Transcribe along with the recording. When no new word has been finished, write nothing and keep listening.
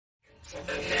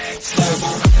Lexus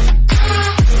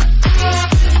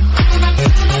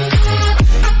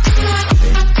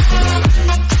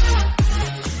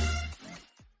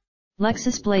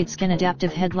Bladescan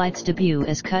adaptive headlights debut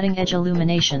as cutting-edge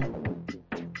illumination.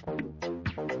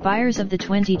 Buyers of the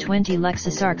 2020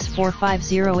 Lexus RX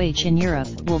 450h in Europe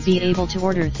will be able to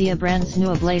order the brand's new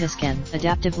Bladescan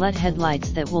adaptive LED headlights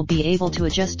that will be able to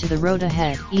adjust to the road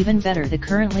ahead, even better the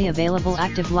currently available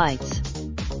active lights.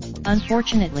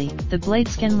 Unfortunately, the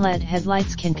Bladescan LED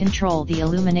headlights can control the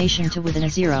illumination to within a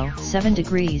 0.7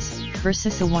 degrees,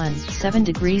 versus a 1.7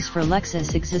 degrees for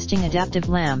Lexus existing adaptive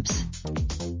lamps.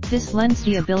 This lends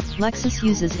the ability. Lexus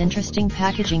uses interesting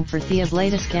packaging for the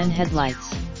Bladescan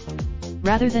headlights.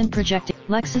 Rather than projecting,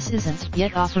 Lexus isn't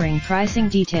yet offering pricing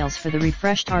details for the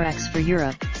refreshed RX for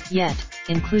Europe, yet,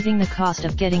 including the cost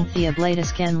of getting the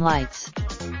Bladescan lights.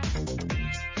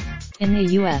 In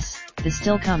the US, this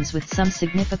still comes with some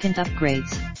significant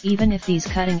upgrades, even if these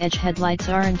cutting-edge headlights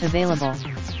aren't available.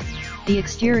 The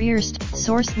exterior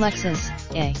sourced Lexus,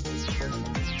 A.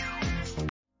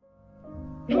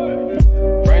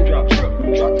 Raindrop,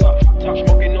 drop top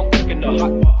smoking, no cooking the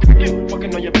hot pot.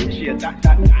 Fucking on your bitch, yeah,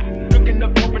 that. Looking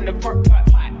up, open the park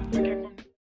pot.